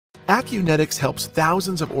Acunetics helps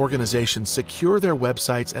thousands of organizations secure their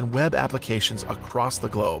websites and web applications across the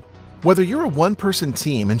globe. Whether you're a one-person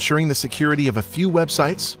team ensuring the security of a few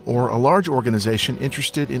websites or a large organization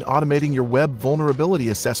interested in automating your web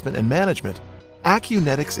vulnerability assessment and management,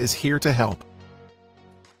 Acunetics is here to help.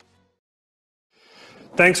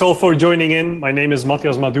 Thanks all for joining in. My name is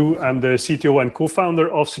Matias Madou. I'm the CTO and co-founder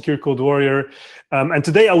of Secure Code Warrior. And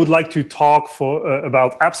today I would like to talk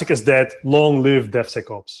about AppSec is dead, long live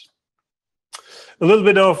DevSecOps. A little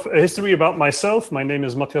bit of history about myself. My name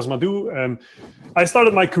is Matias Madou. I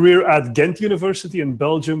started my career at Ghent University in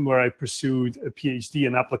Belgium, where I pursued a PhD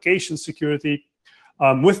in application security.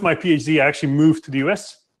 With my PhD, I actually moved to the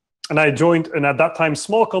US, and I joined an, at that time,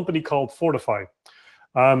 small company called Fortify.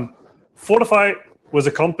 Fortify was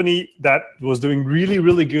a company that was doing really,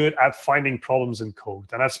 really good at finding problems in code.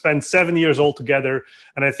 And I've spent 7 years altogether,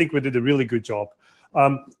 and I think we did a really good job.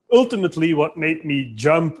 Ultimately, what made me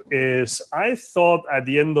jump is I thought at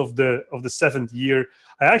the end of the 7th year,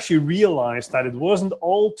 I actually realized that it wasn't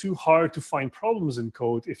all too hard to find problems in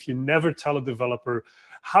code if you never tell a developer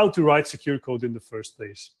how to write secure code in the first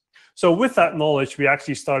place. So with that knowledge, we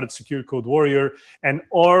actually started Secure Code Warrior, and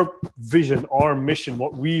our vision, our mission,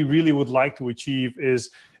 what we really would like to achieve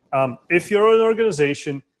is if you're an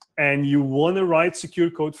organization and you want to write secure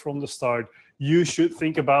code from the start, you should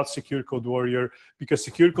think about Secure Code Warrior, because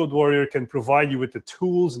Secure Code Warrior can provide you with the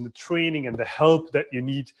tools and the training and the help that you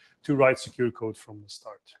need to write secure code from the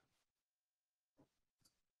start.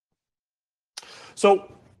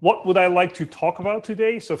 So what would I like to talk about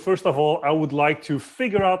today? So first of all, I would like to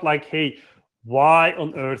figure out like, hey, why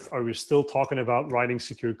on earth are we still talking about writing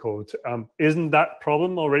secure code? Isn't that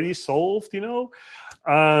problem already solved, you know?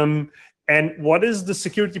 And what is the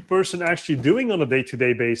security person actually doing on a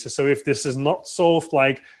day-to-day basis? So if this is not solved,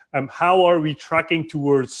 like, how are we tracking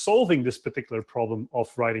towards solving this particular problem of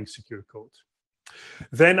writing secure code?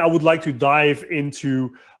 Then I would like to dive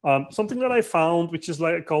into something that I found, which is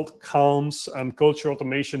called CALMS, Culture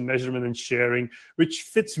Automation, Measurement, and Sharing, which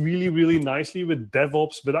fits really, really nicely with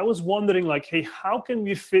DevOps. But I was wondering, like, hey, how can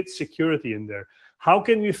we fit security in there? How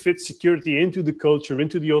can we fit security into the culture,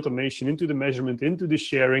 into the automation, into the measurement, into the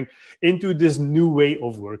sharing, into this new way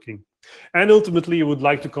of working? And ultimately, I would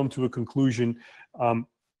like to come to a conclusion. And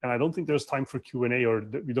I don't think there's time for Q&A, or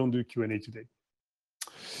we don't do Q&A today.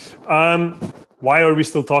 Why are we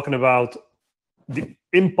still talking about the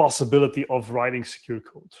impossibility of writing secure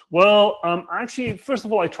code? Well, actually, first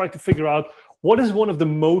of all, I tried to figure out what is one of the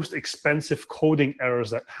most expensive coding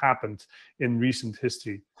errors that happened in recent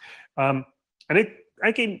history. And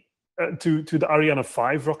I came to the Ariane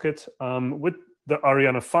 5 rocket. With the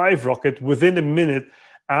Ariane 5 rocket, within a minute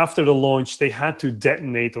after the launch, they had to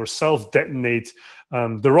detonate or self-detonate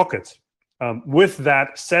the rocket. With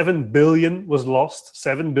that, $7 billion was lost,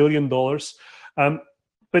 $7 billion.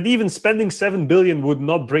 But even spending $7 billion would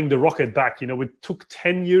not bring the rocket back. You know, it took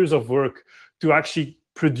 10 years of work to actually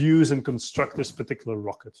produce and construct this particular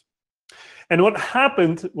rocket. And what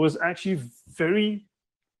happened was actually very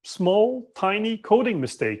small, tiny coding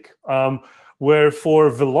mistake, where for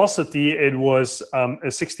velocity, it was a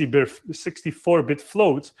 64-bit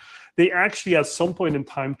float. They actually, at some point in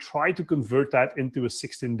time, tried to convert that into a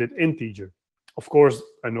 16-bit integer. Of course,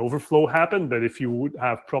 an overflow happened, but if you would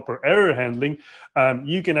have proper error handling,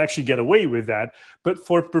 you can actually get away with that. But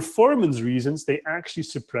for performance reasons, they actually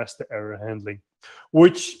suppressed the error handling,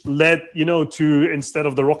 which led, you know, to, instead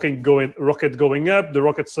of the rocket going up, the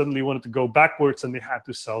rocket suddenly wanted to go backwards, and they had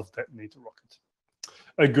to self-detonate the rocket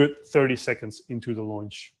a good 30 seconds into the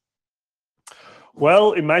launch.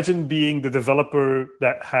 Well, imagine being the developer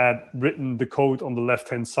that had written the code on the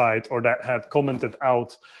left-hand side, or that had commented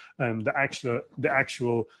out the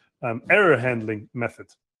actual error handling method.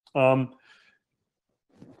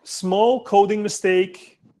 Small coding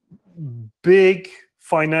mistake, big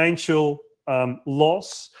financial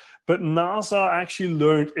loss, but NASA actually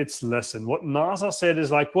learned its lesson. What NASA said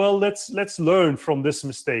is like, well, let's learn from this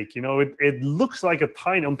mistake. You know, it looks like a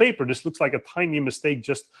tiny, on paper, this looks like a tiny mistake,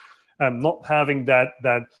 just not having that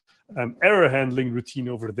error handling routine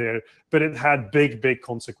over there, but it had big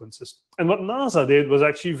consequences. And what NASA did was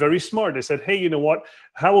actually very smart. They said, hey, you know what?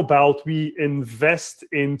 How about we invest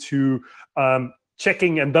into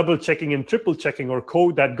checking and double checking and triple checking our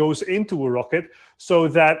code that goes into a rocket, so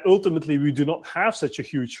that ultimately we do not have such a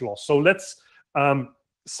huge loss. So let's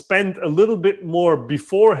spend a little bit more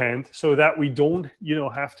beforehand, so that we don't, you know,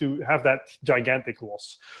 have to have that gigantic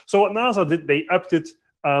loss. So what NASA did, they upped it.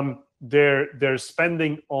 Their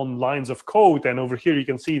spending on lines of code, and over here you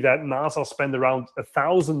can see that NASA spent around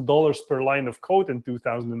 $1,000 per line of code in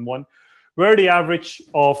 2001, where the average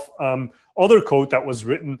of other code that was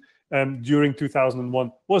written during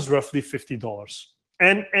 2001 was roughly $50.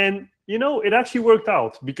 And you know, it actually worked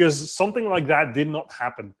out because something like that did not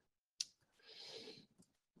happen.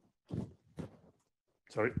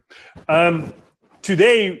 Sorry.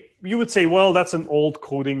 Today, you would say, well, that's an old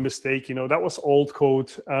coding mistake. You know, that was old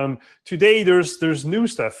code. Today, there's new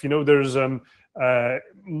stuff. You know, there's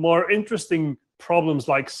more interesting problems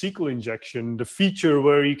like SQL injection, the feature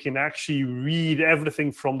where you can actually read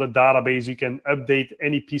everything from the database. You can update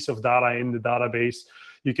any piece of data in the database.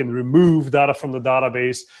 You can remove data from the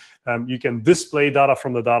database. You can display data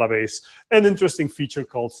from the database. An interesting feature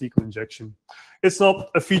called SQL injection. It's not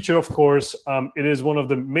a feature, of course. It is one of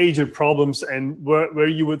the major problems, and where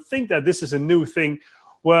you would think that this is a new thing.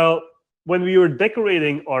 Well, when we were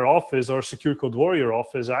decorating our office, our Secure Code Warrior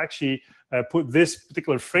office, I actually put this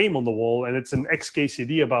particular frame on the wall, and it's an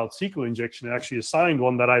XKCD about SQL injection. I actually assigned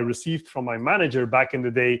one that I received from my manager back in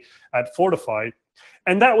the day at Fortify.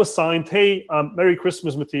 And that was signed, hey, Merry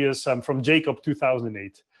Christmas, Matias, from Jacob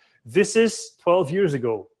 2008. This is 12 years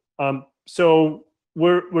ago. So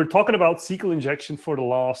we're talking about SQL injection for the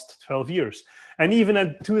last 12 years. And even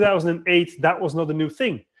at 2008, that was not a new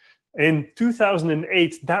thing. In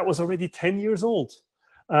 2008, that was already 10 years old.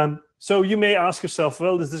 So you may ask yourself,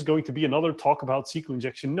 well, is this going to be another talk about SQL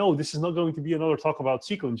injection? No, this is not going to be another talk about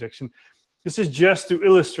SQL injection. This is just to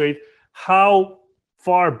illustrate how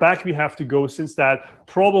far back we have to go since that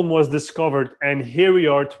problem was discovered. And here we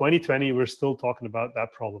are, 2020, we're still talking about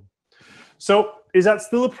that problem. So is that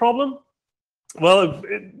still a problem? Well,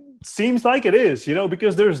 it seems like it is, you know,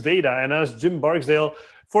 because there's data. And as Jim Barksdale,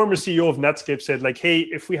 former CEO of Netscape, said, like, hey,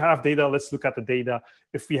 if we have data, let's look at the data.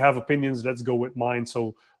 If we have opinions, let's go with mine.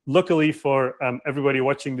 So luckily for everybody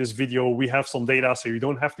watching this video, we have some data, so you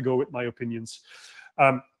don't have to go with my opinions.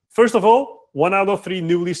 First of all, 1 out of 3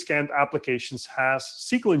 newly scanned applications has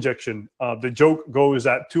SQL injection. The joke goes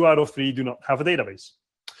that 2 out of 3 do not have a database.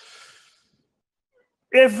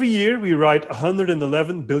 Every year, we write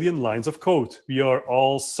 111 billion lines of code. We are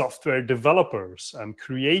all software developers and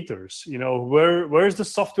creators. You know, where's the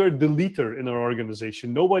software deleter in our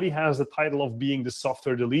organization? Nobody has the title of being the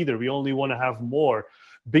software deleter. We only want to have more,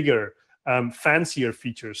 bigger, fancier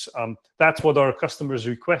features. That's what our customers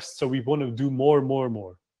request. So we want to do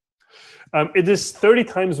more. It is 30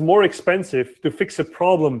 times more expensive to fix a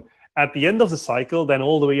problem at the end of the cycle than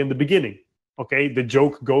all the way in the beginning. Okay, the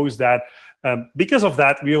joke goes that because of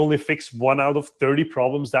that, we only fix 1 out of 30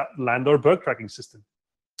 problems that land our bug tracking system.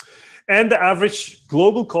 And the average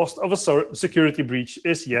global cost of a security breach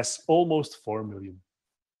is, yes, almost 4 million.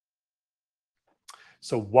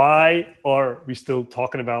 So why are we still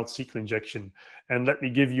talking about SQL injection? And let me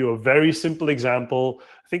give you a very simple example.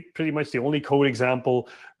 I think pretty much the only code example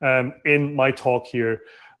in my talk here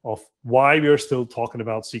of why we are still talking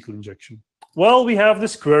about SQL injection. Well, we have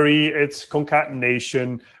this query, it's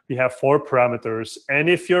concatenation, we have 4 parameters. And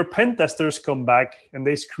if your pen testers come back and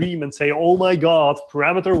they scream and say, oh my God,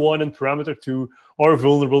 parameter 1 and parameter 2 are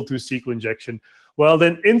vulnerable to SQL injection, well,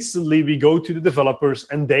 then instantly we go to the developers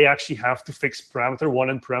and they actually have to fix parameter 1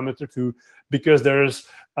 and parameter 2 because there's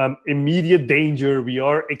immediate danger, we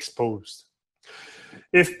are exposed.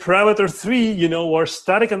 If parameter 3, you know, our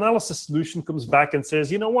static analysis solution comes back and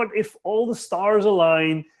says, you know what, if all the stars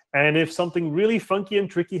align, and if something really funky and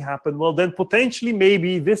tricky happened, well, then potentially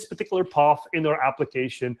maybe this particular path in our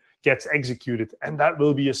application gets executed, and that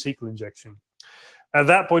will be a SQL injection. At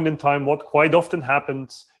that point in time, what quite often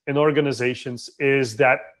happens in organizations is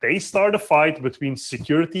that they start a fight between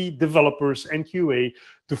security, developers, and QA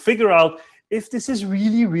to figure out if this is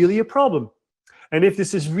really a problem. And if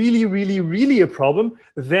this is really a problem,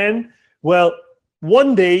 then, well,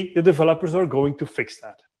 one day the developers are going to fix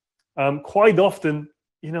that. Quite often,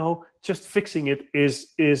 you know, just fixing it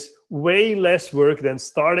is way less work than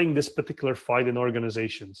starting this particular fight in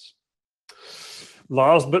organizations.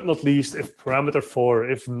 Last but not least, if parameter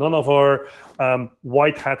 4, if none of our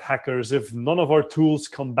white hat hackers, if none of our tools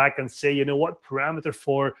come back and say, you know what, parameter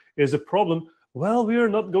 4 is a problem, well, we are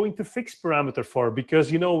not going to fix parameter 4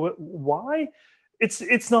 because, you know, why?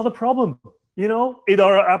 It's not a problem. You know,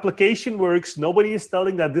 our application works. Nobody is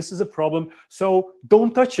telling that this is a problem. So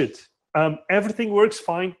don't touch it. Everything works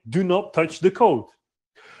fine. Do not touch the code.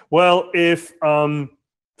 Well, if,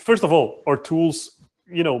 first of all, our tools,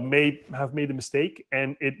 you know, may have made a mistake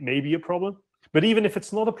and it may be a problem. But even if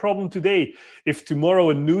it's not a problem today, if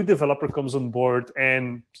tomorrow a new developer comes on board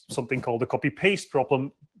and something called a copy-paste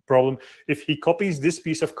problem, if he copies this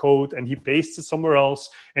piece of code and he pastes it somewhere else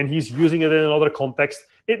and he's using it in another context,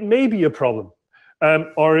 it may be a problem.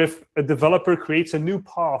 Or if a developer creates a new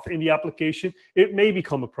path in the application, it may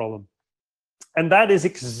become a problem. And that is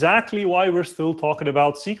exactly why we're still talking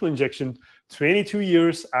about SQL injection 22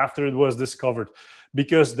 years after it was discovered,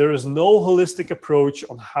 because there is no holistic approach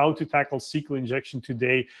on how to tackle SQL injection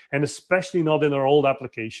today, and especially not in our old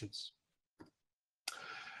applications.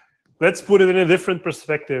 Let's put it in a different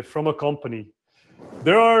perspective from a company.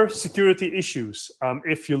 There are security issues.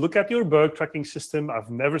 If you look at your bug tracking system, I've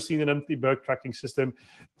never seen an empty bug tracking system.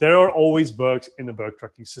 There are always bugs in the bug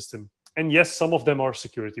tracking system. And yes, some of them are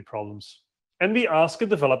security problems. And we ask a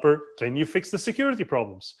developer, can you fix the security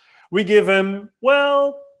problems? We give him,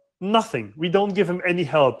 well, nothing. We don't give him any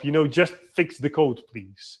help. Just fix the code,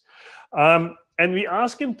 please. And we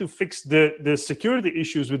ask him to fix the security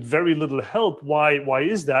issues with very little help. Why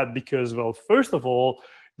is that? Because, well, first of all,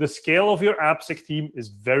 the scale of your AppSec team is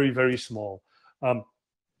very, very small.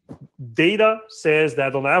 Data says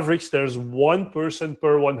that on average, there's 1 person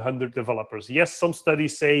per 100 developers. Yes, some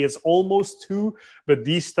studies say it's almost 2, but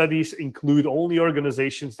these studies include only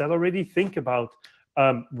organizations that already think about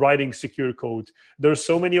writing secure code. There's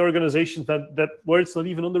so many organizations that where it's not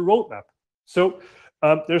even on the roadmap. So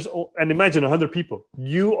and imagine 100 people.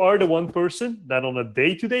 You are the 1 person that on a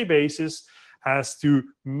day-to-day basis has to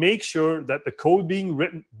make sure that the code being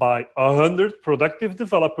written by 100 productive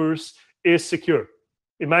developers is secure.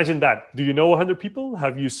 Imagine that. Do you know 100 people?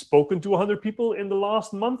 Have you spoken to 100 people in the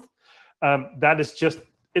last month? That is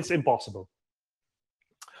it's impossible.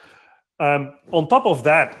 On top of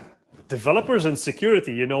that, developers and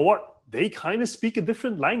security, you know what? They kind of speak a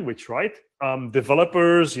different language, right?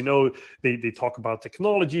 Developers, they talk about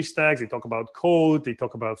technology stacks, they talk about code, they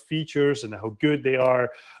talk about features and how good they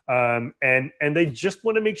are. And they just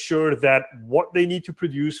want to make sure that what they need to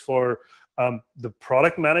produce for the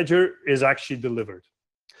product manager is actually delivered.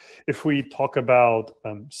 If we talk about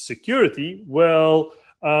security, well,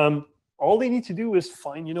 all they need to do is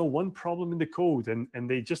find, 1 problem in the code, and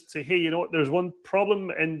they just say, hey, you know what, there's 1 problem,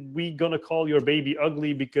 and we're gonna call your baby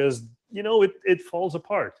ugly because, it falls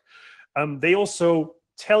apart. They also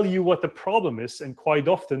tell you what the problem is, and quite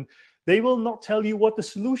often they will not tell you what the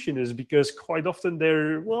solution is, because quite often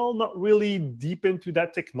they're, well, not really deep into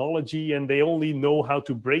that technology, and they only know how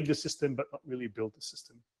to break the system, but not really build the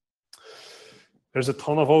system. There's a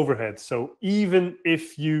ton of overhead. So even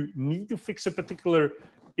if you need to fix a particular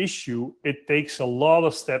issue, it takes a lot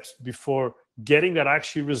of steps before getting that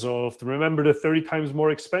actually resolved. Remember the 30 times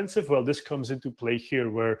more expensive? Well, this comes into play here,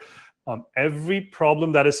 where every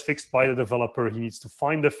problem that is fixed by the developer, he needs to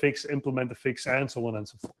find the fix, implement the fix, and so on and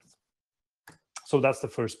so forth. So that's the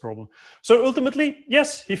first problem. So ultimately,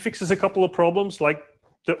 yes, he fixes a couple of problems like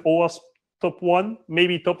the OWASP top 1,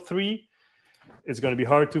 maybe top 3. It's going to be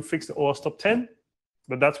hard to fix the OWASP top 10,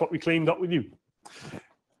 but that's what we claim that we do.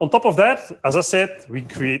 On top of that, as I said, we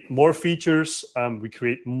create more features, we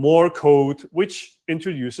create more code, which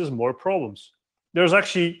introduces more problems. There's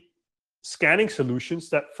actually scanning solutions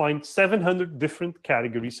that find 700 different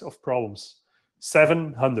categories of problems.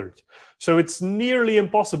 700. So it's nearly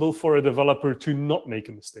impossible for a developer to not make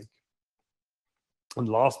a mistake. And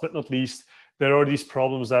last but not least, there are these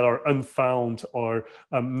problems that are unfound or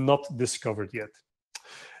not discovered yet.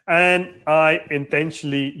 And I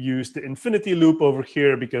intentionally used the infinity loop over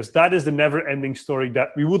here because that is the never-ending story that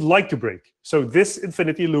we would like to break. So this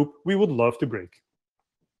infinity loop, we would love to break.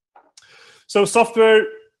 So software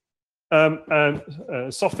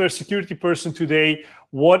security person today,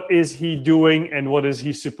 what is he doing and what is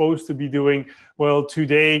he supposed to be doing? Well,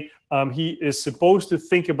 today he is supposed to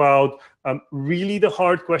think about really the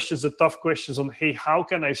hard questions, the tough questions on, hey, how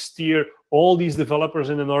can I steer all these developers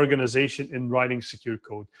in an organization in writing secure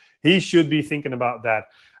code? He should be thinking about that.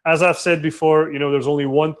 As I've said before, there's only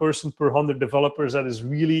 1 person per 100 developers that is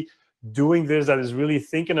really doing this, that is really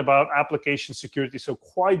thinking about application security. So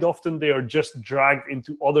quite often they are just dragged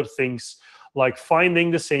into other things like finding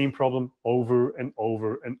the same problem over and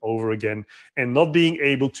over and over again and not being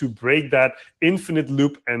able to break that infinite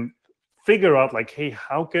loop and figure out like, hey,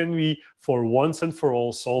 how can we for once and for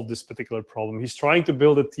all solve this particular problem? He's trying to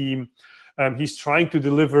build a team. He's trying to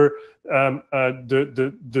deliver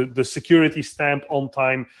the security stamp on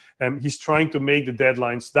time. He's trying to make the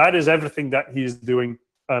deadlines. That is everything that he is doing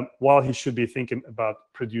while he should be thinking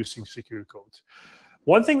about producing secure code.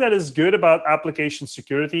 One thing that is good about application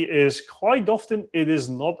security is quite often it is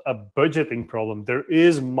not a budgeting problem. There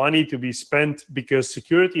is money to be spent because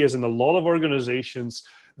security is in a lot of organizations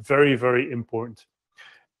very, very important.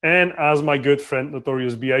 And as my good friend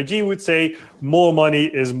Notorious B.I.G. would say, more money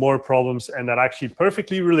is more problems. And that actually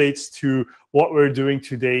perfectly relates to what we're doing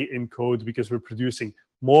today in code, because we're producing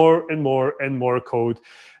more and more and more code.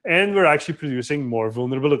 And we're actually producing more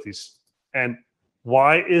vulnerabilities. And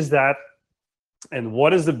why is that? And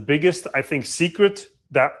what is the biggest, I think, secret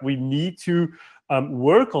that we need to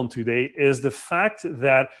work on today is the fact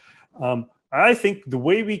that I think the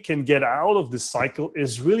way we can get out of this cycle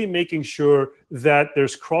is really making sure that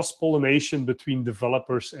there's cross-pollination between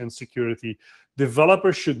developers and security.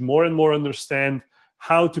 Developers should more and more understand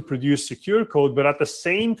how to produce secure code, but at the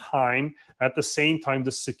same time,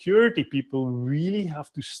 the security people really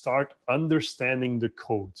have to start understanding the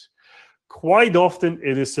code. Quite often,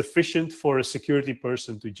 it is sufficient for a security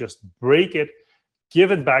person to just break it,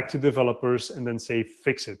 give it back to developers, and then say,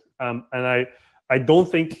 fix it. And I don't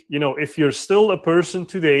think, if you're still a person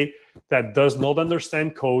today that does not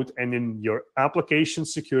understand code, and in your application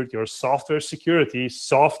security or software security,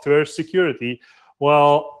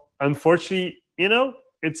 well, unfortunately,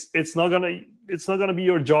 it's not gonna be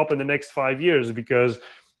your job in the next 5 years, because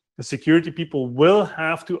the security people will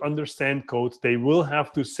have to understand code. They will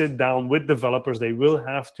have to sit down with developers. They will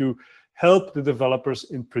have to help the developers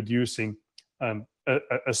in producing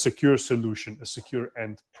a secure solution, a secure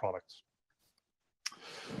end product.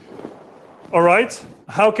 All right,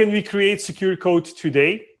 how can we create secure code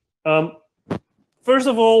today? First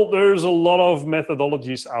of all, there's a lot of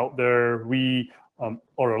methodologies out there.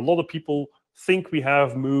 Or a lot of people think we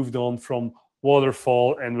have moved on from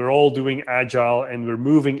waterfall and we're all doing agile and we're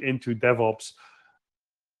moving into DevOps.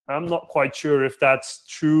 I'm not quite sure if that's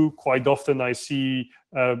true. Quite often I see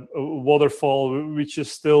a waterfall, which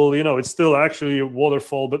is still, it's still actually a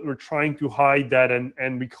waterfall, but we're trying to hide that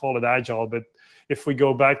and we call it agile. But if we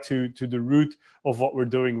go back to the root of what we're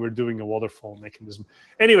doing a waterfall mechanism.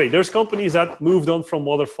 Anyway, there's companies that moved on from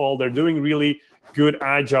waterfall. They're doing really good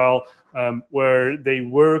agile, where they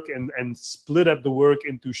work and split up the work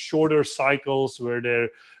into shorter cycles, where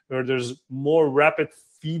there's more rapid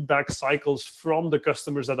feedback cycles from the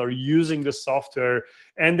customers that are using the software,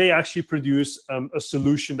 and they actually produce a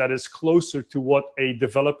solution that is closer to what a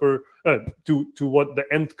developer, to what the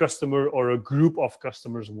end customer or a group of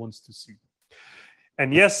customers wants to see.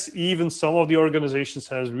 And yes, even some of the organizations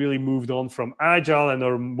has really moved on from agile and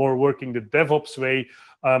are more working the DevOps way,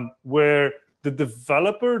 where the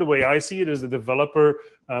developer, the way I see it, is the developer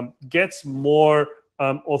gets more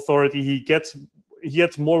authority. He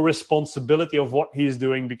gets more responsibility of what he's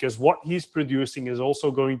doing, because what he's producing is also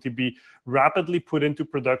going to be rapidly put into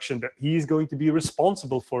production, that he's going to be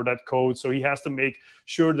responsible for that code. So he has to make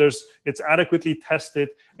sure it's adequately tested,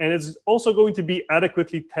 and it's also going to be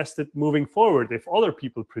adequately tested moving forward if other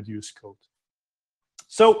people produce code.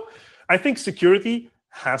 So I think security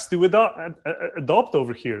has to adopt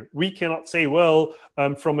over here. We cannot say, well,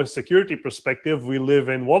 from a security perspective, we live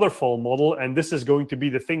in waterfall model, and this is going to be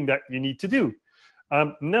the thing that you need to do.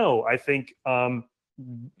 No, I think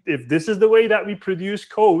if this is the way that we produce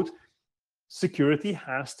code, security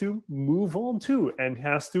has to move on too, and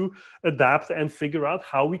has to adapt and figure out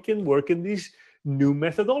how we can work in these new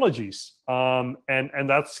methodologies. And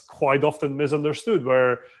that's quite often misunderstood,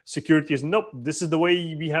 where security is, nope, this is the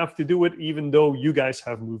way we have to do it, even though you guys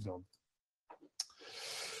have moved on.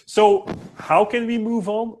 So how can we move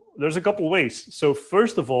on? There's a couple ways. So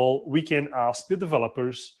first of all, we can ask the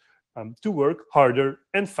developers to work harder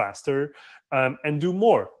and faster and do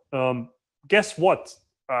more. Guess what?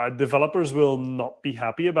 Developers will not be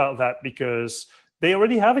happy about that, because they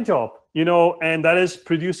already have a job, and that is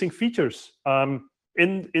producing features.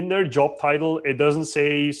 In their job title, it doesn't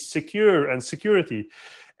say secure and security.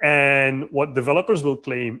 And what developers will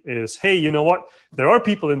claim is, hey, you know what? There are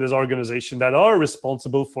people in this organization that are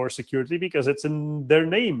responsible for security because it's in their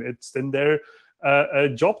name, it's in their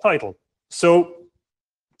job title. So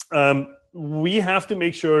we have to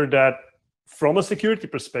make sure that from a security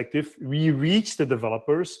perspective, we reach the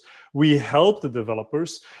developers, we help the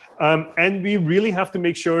developers, and we really have to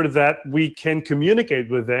make sure that we can communicate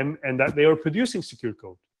with them and that they are producing secure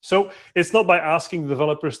code. So it's not by asking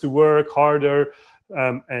developers to work harder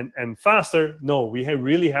and faster. No, we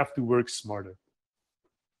really have to work smarter.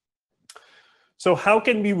 So how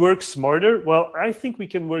can we work smarter? Well, I think we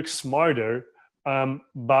can work smarter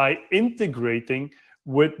by integrating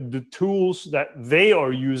with the tools that they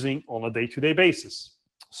are using on a day-to-day basis.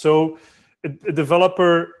 So a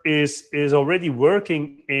developer is already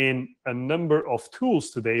working in a number of tools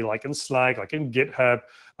today, like in Slack, like in GitHub,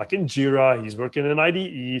 like in Jira. He's working in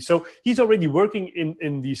IDE. So he's already working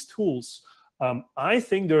in these tools. I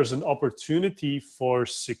think there's an opportunity for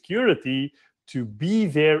security to be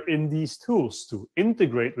there in these tools, to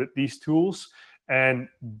integrate with these tools and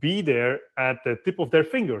be there at the tip of their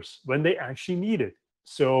fingers when they actually need it.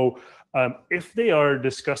 So if they are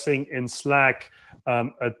discussing in Slack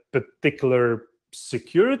a particular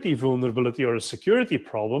security vulnerability or a security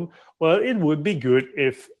problem, well, it would be good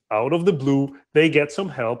if out of the blue, they get some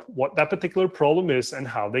help, what that particular problem is and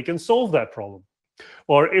how they can solve that problem.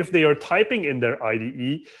 Or if they are typing in their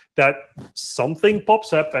IDE, that something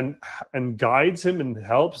pops up and guides him and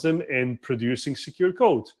helps them in producing secure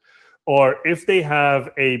code. Or if they have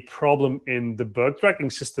a problem in the bug tracking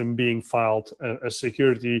system being filed, a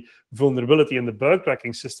security vulnerability in the bug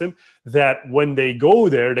tracking system, that when they go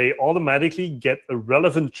there, they automatically get a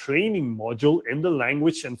relevant training module in the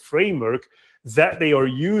language and framework that they are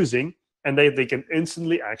using, and they can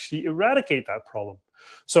instantly actually eradicate that problem.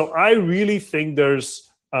 So I really think there's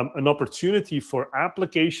an opportunity for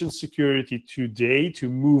application security today to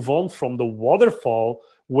move on from the waterfall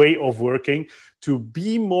way of working to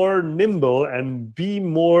be more nimble and be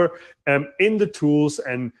more in the tools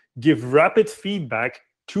and give rapid feedback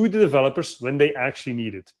to the developers when they actually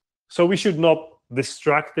need it. So we should not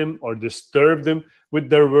distract them or disturb them with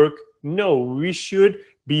their work. No, we should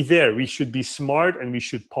be there. We should be smart and we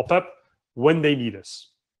should pop up when they need us.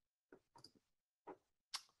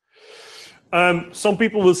 Some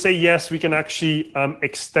people will say, yes, we can actually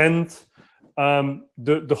extend the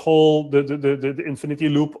infinity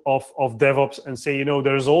loop of DevOps and say,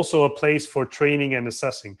 there's also a place for training and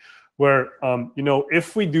assessing where,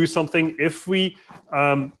 if we do something, if we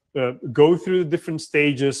go through the different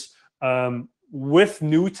stages with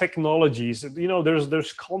new technologies,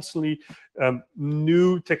 there's constantly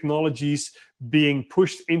new technologies being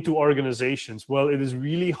pushed into organizations. Well, it is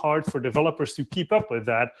really hard for developers to keep up with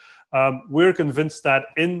that. We're convinced that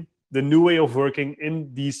in the new way of working, in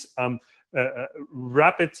these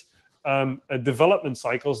rapid development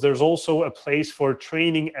cycles, there's also a place for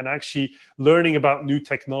training and actually learning about new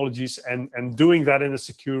technologies and doing that in a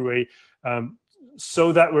secure way,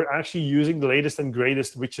 so that we're actually using the latest and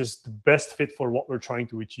greatest, which is the best fit for what we're trying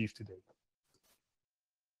to achieve today.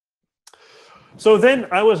 So then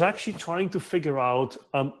I was actually trying to figure out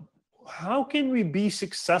how can we be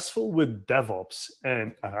successful with DevOps?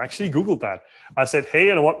 And I actually Googled that. I said,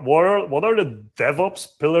 hey, what are the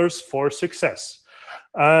DevOps pillars for success?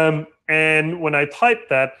 And when I typed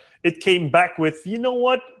that, it came back with,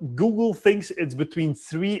 Google thinks it's between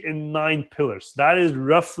 3 and 9 pillars. That is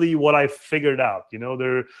roughly what I figured out.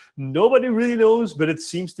 Nobody really knows, but it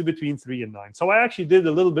seems to be between 3 and 9. So I actually did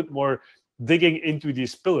a little bit more digging into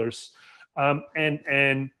these pillars.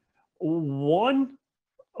 And one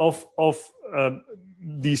of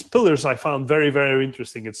these pillars I found very, very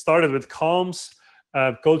interesting. It started with comms,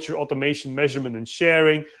 culture, automation, measurement, and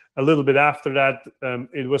sharing. A little bit after that,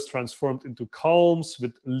 it was transformed into calms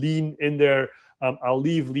with lean in there. I'll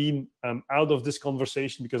leave lean out of this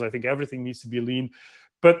conversation because I think everything needs to be lean.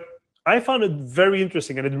 But I found it very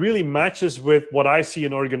interesting, and it really matches with what I see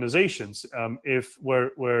in organizations.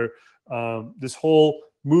 Where this whole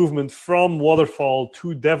movement from waterfall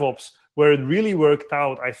to DevOps, where it really worked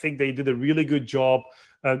out, I think they did a really good job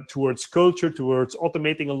towards culture, towards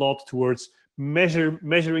automating a lot, towards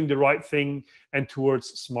measuring the right thing, and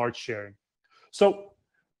towards smart sharing. So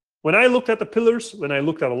when I looked at the pillars, when I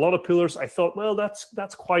looked at a lot of pillars, I thought, well,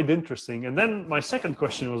 that's quite interesting. And then my second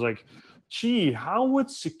question was like, gee, how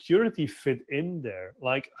would security fit in there?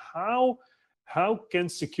 Like, how can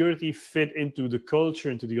security fit into the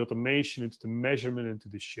culture, into the automation, into the measurement, into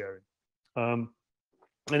the sharing?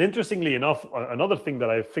 And interestingly enough, another thing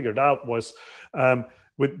that I figured out was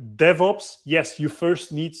with DevOps, yes, you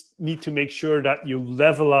first need to make sure that you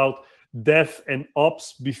level out Dev and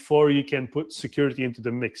Ops before you can put security into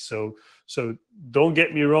the mix. So don't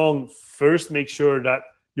get me wrong. First, make sure that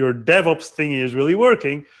your DevOps thing is really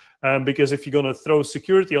working, because if you're going to throw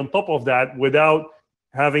security on top of that without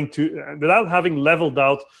having leveled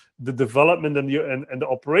out the development and the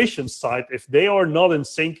operations side, if they are not in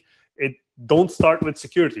sync, don't start with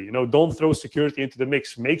security. Don't throw security into the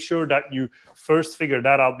mix. Make sure that you first figure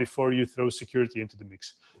that out before you throw security into the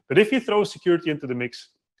mix. But if you throw security into the mix,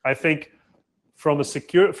 I think from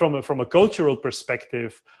a cultural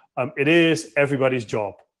perspective, it is everybody's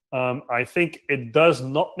job. I think it does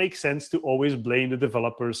not make sense to always blame the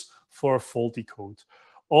developers for faulty code.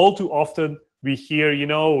 All too often, we hear,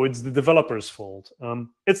 it's the developer's fault.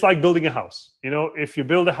 It's like building a house. If you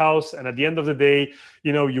build a house and at the end of the day,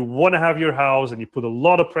 you want to have your house and you put a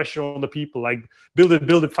lot of pressure on the people, like build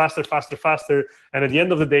it faster. And at the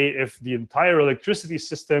end of the day, if the entire electricity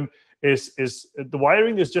system is the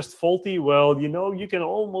wiring is just faulty, well, you can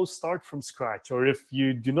almost start from scratch. Or if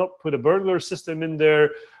you do not put a burglar system in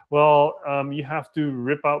there, well, you have to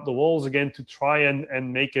rip out the walls again to try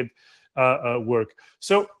and make it work.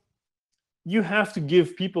 So you have to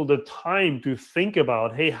give people the time to think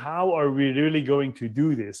about, hey, how are we really going to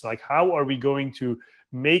do this? Like, how are we going to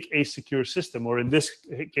make a secure system? Or in this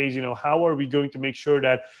case, how are we going to make sure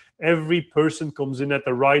that every person comes in at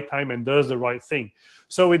the right time and does the right thing?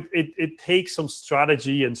 So it takes some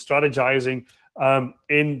strategy and strategizing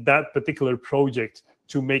in that particular project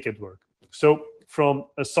to make it work. So from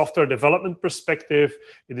a software development perspective,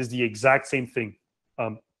 it is the exact same thing.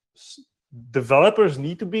 Developers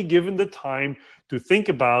need to be given the time to think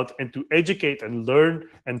about and to educate and learn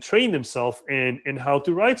and train themselves in how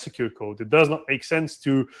to write secure code. It does not make sense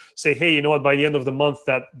to say, hey, you know what, by the end of the month,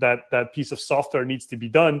 that piece of software needs to be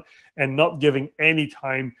done, and not giving any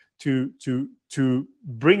time to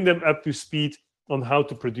bring them up to speed on how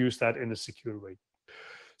to produce that in a secure way.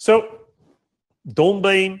 So don't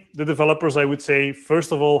blame the developers, I would say.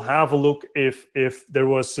 First of all, have a look if there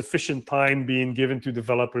was sufficient time being given to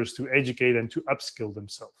developers to educate and to upskill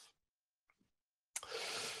themselves.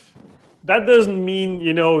 That doesn't mean,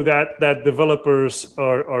 that developers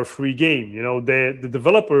are free game. The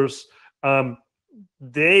developers,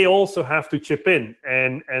 they also have to chip in,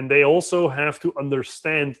 and they also have to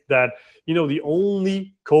understand that, the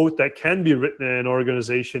only code that can be written in an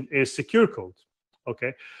organization is secure code.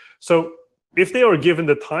 Okay, so if they are given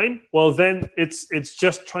the time, well, then it's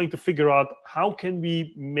just trying to figure out how can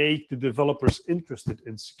we make the developers interested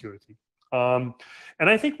in security. And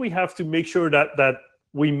I think we have to make sure that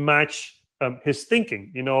we match his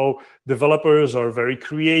thinking. Developers are very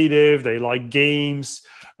creative. They like games,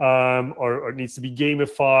 or it needs to be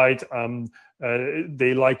gamified.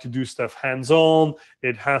 They like to do stuff hands-on.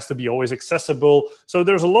 It has to be always accessible. So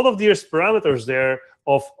there's a lot of these parameters there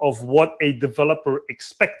of what a developer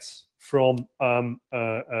expects from on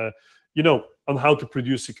how to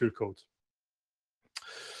produce secure code.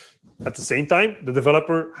 At the same time, the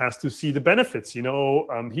developer has to see the benefits. He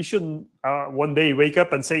shouldn't one day wake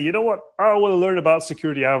up and say, you know what, I want to learn about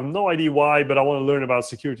security. I have no idea why, but I want to learn about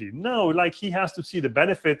security. No, he has to see the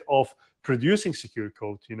benefit of producing secure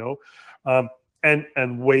code.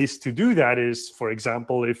 And ways to do that is, for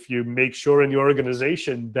example, if you make sure in your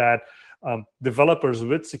organization that developers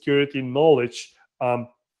with security knowledge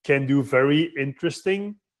can do very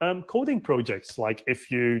interesting coding projects. Like if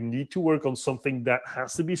you need to work on something that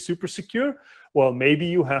has to be super secure, well, maybe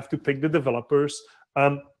you have to pick the developers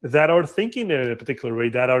that are thinking in a particular way,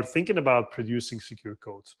 that are thinking about producing secure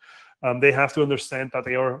code. They have to understand that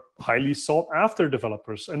they are highly sought after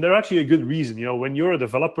developers. And they're actually a good reason. When you're a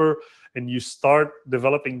developer and you start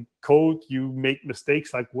developing code, you make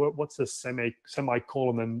mistakes like, what's a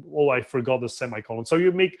semicolon? And, I forgot the semicolon. So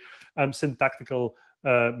you make syntactical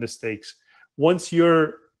mistakes. Once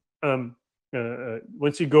you're above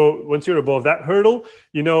that hurdle,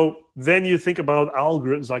 then you think about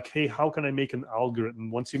algorithms like, hey, how can I make an algorithm?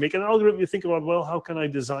 Once you make an algorithm, you think about, well, how can I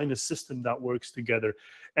design a system that works together?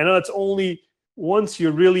 And it's only once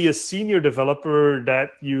you're really a senior developer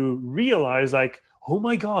that you realize, like, oh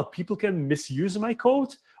my God, people can misuse my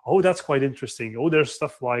code. Oh, that's quite interesting. Oh, there's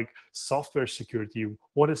stuff like software security.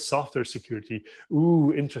 What is software security?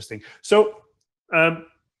 Ooh, interesting. So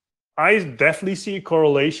I definitely see a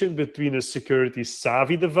correlation between a security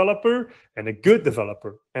savvy developer and a good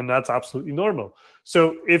developer, and that's absolutely normal.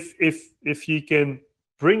 So if you can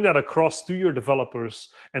bring that across to your developers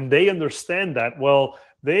and they understand that, well,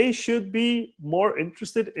 they should be more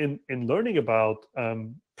interested in learning about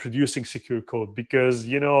producing secure code, because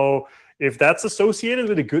if that's associated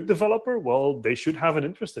with a good developer, well, they should have an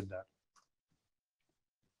interest in that.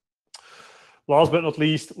 Last but not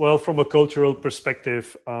least, well, from a cultural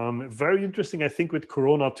perspective, very interesting, I think, with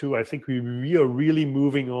Corona too. I think we are really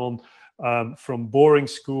moving on from boring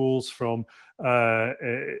schools, from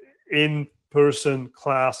in-person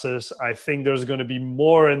classes. I think there's going to be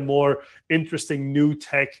more and more interesting new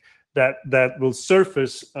tech that will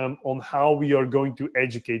surface on how we are going to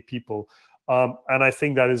educate people. And I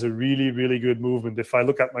think that is a really, really good movement. If I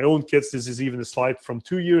look at my own kids, this is even a slide from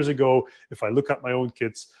 2 years ago. If I look at my own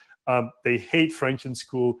kids, they hate French in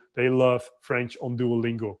school. They love French on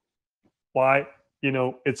Duolingo. Why?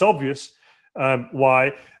 It's obvious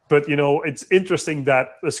why. But, it's interesting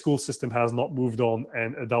that the school system has not moved on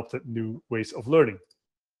and adopted new ways of learning.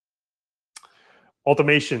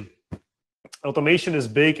 Automation. Automation is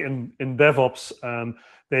big in DevOps.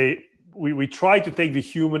 We try to take the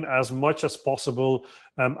human as much as possible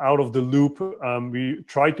out of the loop. We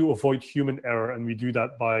try to avoid human error, and we do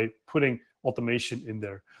that by putting automation in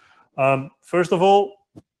there. First of all,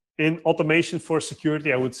 in automation for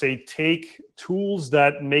security, I would say take tools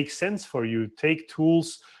that make sense for you. Take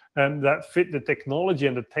tools that fit the technology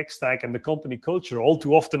and the tech stack and the company culture. All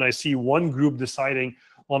too often, I see one group deciding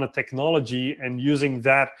on a technology and using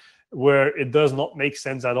that where it does not make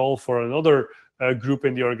sense at all for another group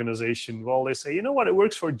in the organization. Well, they say, you know what, it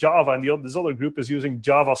works for Java, and this other group is using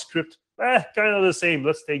JavaScript. Kind of the same.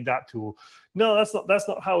 Let's take that tool. No, that's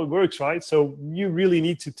not how it works, right? So you really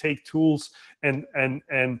need to take tools and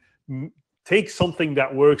take something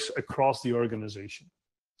that works across the organization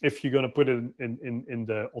if you're going to put it in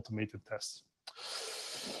the automated tests.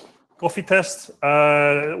 Coffee test,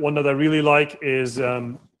 one that I really like is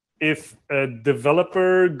if a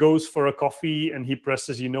developer goes for a coffee and he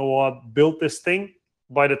presses, you know what, build this thing,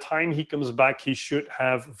 by the time he comes back, he should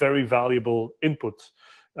have very valuable input.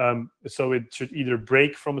 So it should either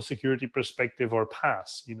break from a security perspective or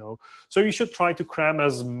pass, So you should try to cram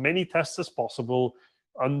as many tests as possible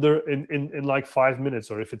in like 5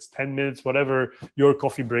 minutes, or if it's 10 minutes, whatever your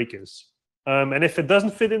coffee break is. And if it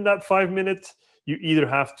doesn't fit in that 5 minutes, you either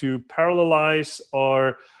have to parallelize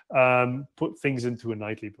or put things into a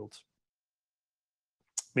nightly build.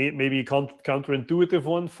 Maybe a counterintuitive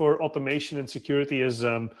one for automation and security is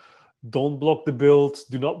don't block the build,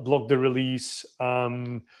 do not block the release.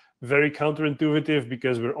 Very counterintuitive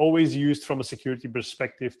because we're always used from a security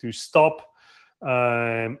perspective to stop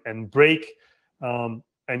and break.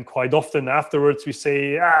 And quite often afterwards we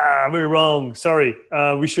say, we're wrong, sorry,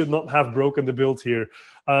 we should not have broken the build here.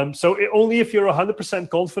 So only if you're 100%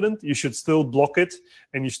 confident, you should still block it,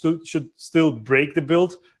 and you should still break the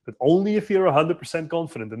build, but only if you're 100%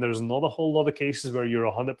 confident. And there's not a whole lot of cases where you're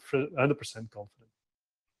 100% confident.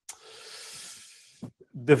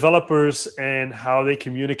 Developers and how they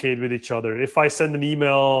communicate with each other. If I send an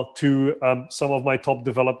email to some of my top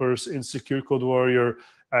developers in Secure Code Warrior,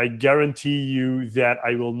 I guarantee you that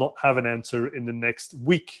I will not have an answer in the next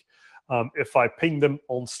week. If I ping them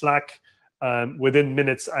on Slack, within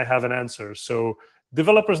minutes, I have an answer. So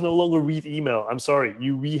developers no longer read email. I'm sorry.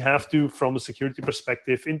 We have to, from a security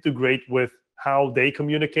perspective, integrate with how they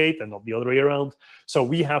communicate and not the other way around. So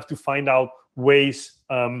we have to find out ways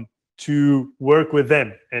to work with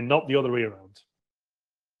them and not the other way around.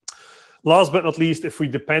 Last but not least, if we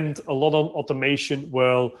depend a lot on automation,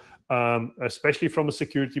 well, especially from a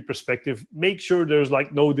security perspective, make sure there's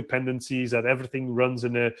like no dependencies, that everything runs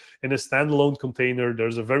in a standalone container.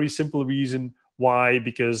 There's a very simple reason why,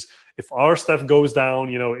 because if our stuff goes down,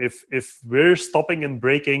 if we're stopping and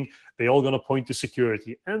breaking, they're all going to point to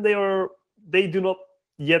security, and they do not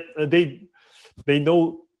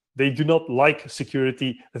like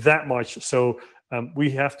security that much. So we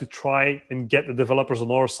have to try and get the developers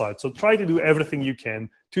on our side. So try to do everything you can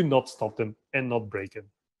to not stop them and not break them.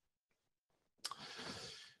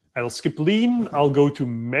 I'll skip lean. I'll go to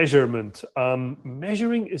measurement.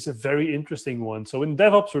 Measuring is a very interesting one. So in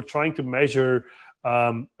DevOps, we're trying to measure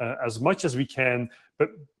as much as we can, but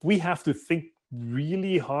we have to think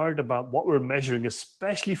really hard about what we're measuring,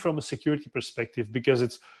 especially from a security perspective, because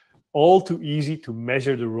it's all too easy to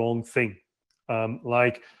measure the wrong thing,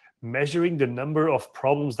 like measuring the number of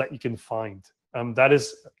problems that you can find. That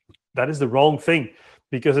is the wrong thing,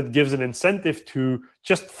 because it gives an incentive to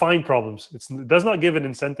just find problems. It does not give an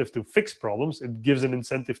incentive to fix problems. It gives an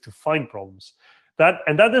incentive to find problems. That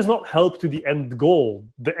does not help to the end goal.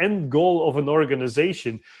 The end goal of an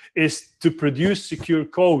organization is to produce secure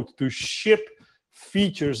code, to ship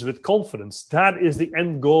features with confidence. That is the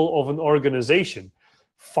end goal of an organization.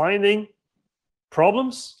 Finding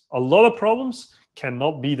problems, a lot of problems,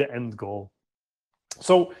 cannot be the end goal.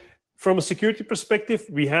 So from a security perspective,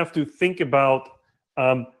 we have to think about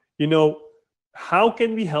how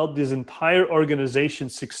can we help this entire organization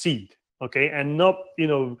succeed, okay? And not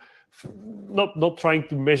trying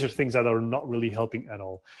to measure things that are not really helping at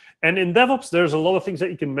all. And in DevOps, there's a lot of things that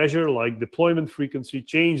you can measure, like deployment frequency,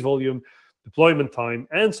 change volume, deployment time,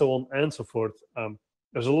 and so on and so forth.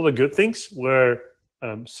 There's a lot of good things where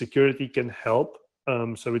security can help.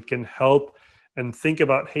 So it can help and think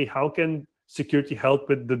about, hey, how can security help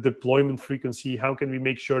with the deployment frequency? How can we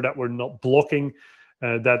make sure that we're not blocking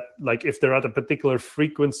that, like if they're at a particular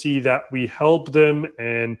frequency, that we help them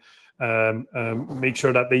and make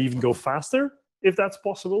sure that they even go faster, if that's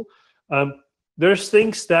possible. There's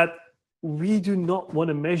things that we do not want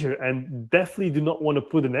to measure and definitely do not want to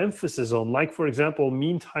put an emphasis on, like, for example,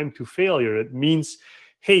 mean time to failure. It means,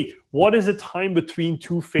 hey, what is the time between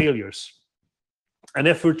two failures? And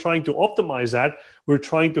if we're trying to optimize that, we're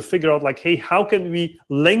trying to figure out, like, hey, how can we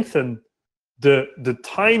lengthen the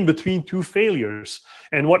time between two failures?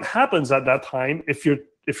 And what happens at that time, if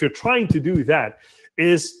you're trying to do that,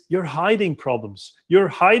 is you're hiding problems, you're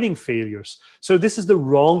hiding failures. So this is the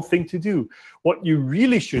wrong thing to do. What you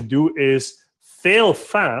really should do is fail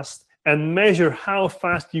fast and measure how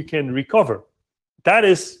fast you can recover. That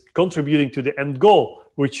is contributing to the end goal,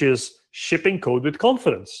 which is shipping code with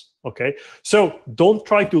confidence. Okay, so don't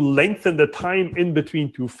try to lengthen the time in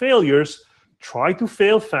between two failures. Try to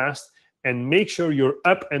fail fast and make sure you're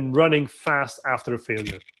up and running fast after a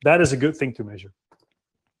failure. That is a good thing to measure.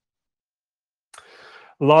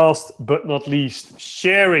 Last but not least,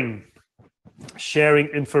 sharing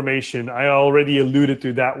information. I already alluded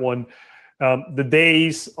to that one. The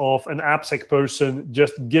days of an AppSec person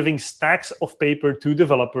just giving stacks of paper to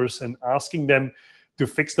developers and asking them to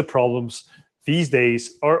fix the problems, these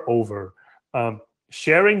days are over.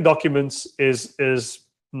 Sharing documents is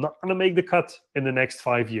not going to make the cut in the next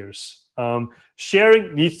 5 years.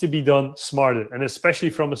 Sharing needs to be done smarter, and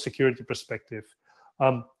especially from a security perspective.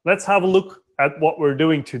 Let's have a look at what we're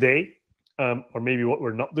doing today, or maybe what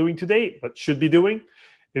we're not doing today, but should be doing.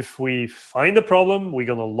 If we find a problem, we're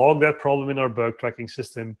going to log that problem in our bug tracking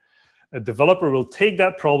system. A developer will take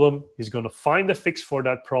that problem. He's going to find a fix for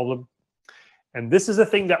that problem. And this is the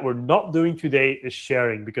thing that we're not doing today, is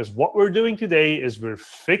sharing, because what we're doing today is we're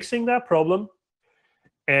fixing that problem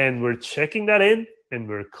and we're checking that in and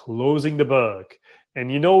we're closing the bug. And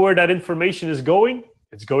you know where that information is going?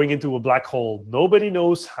 It's going into a black hole. Nobody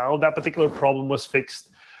knows how that particular problem was fixed.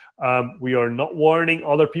 We are not warning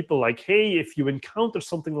other people like, hey, if you encounter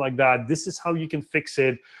something like that, this is how you can fix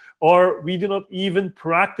it. Or we do not even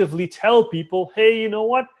proactively tell people, hey, you know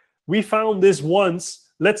what? We found this once.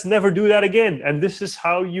 Let's never do that again. And this is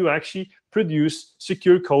how you actually produce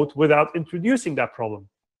secure code without introducing that problem.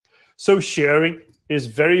 So sharing is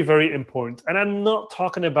very, very important. And I'm not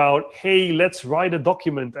talking about, hey, let's write a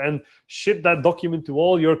document and ship that document to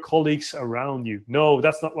all your colleagues around you. No,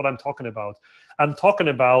 that's not what I'm talking about. I'm talking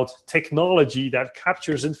about technology that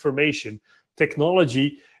captures information,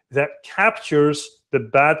 technology that captures the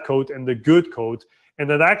bad code and the good code, and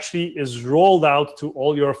that actually is rolled out to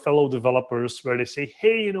all your fellow developers, where they say,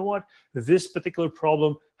 hey, you know what? This particular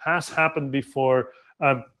problem has happened before.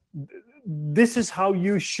 This is how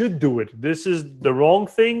you should do it. This is the wrong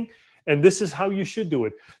thing, and this is how you should do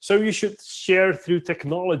it. So you should share through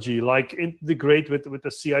technology, like integrate with the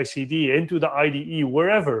CI/CD, into the IDE,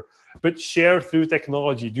 wherever, but share through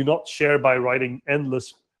technology. Do not share by writing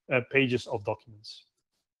endless pages of documents.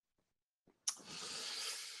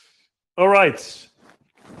 All right.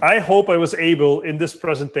 I hope I was able in this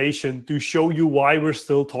presentation to show you why we're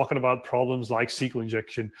still talking about problems like SQL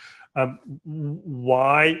injection,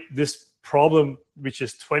 why this problem, which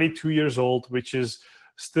is 22 years old, which is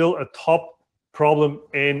still a top problem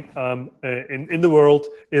in the world,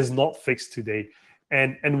 is not fixed today,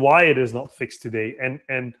 and why it is not fixed today,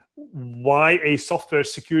 and why a software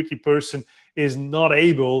security person is not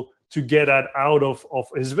able to get that out of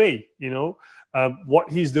his way, what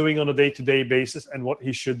he's doing on a day-to-day basis and what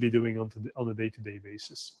he should be doing on a day-to-day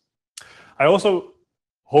basis. I also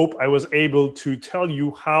hope I was able to tell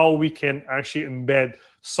you how we can actually embed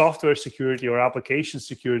software security or application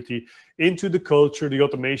security into the culture, the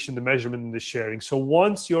automation, the measurement, and the sharing. So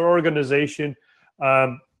once your organization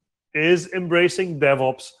is embracing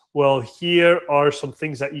DevOps, well, here are some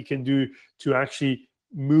things that you can do to actually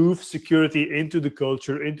move security into the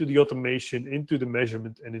culture, into the automation, into the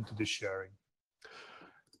measurement, and into the sharing.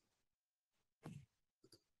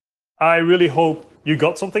 I really hope you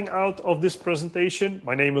got something out of this presentation.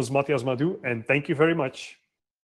 My name is Matias Madou, and thank you very much.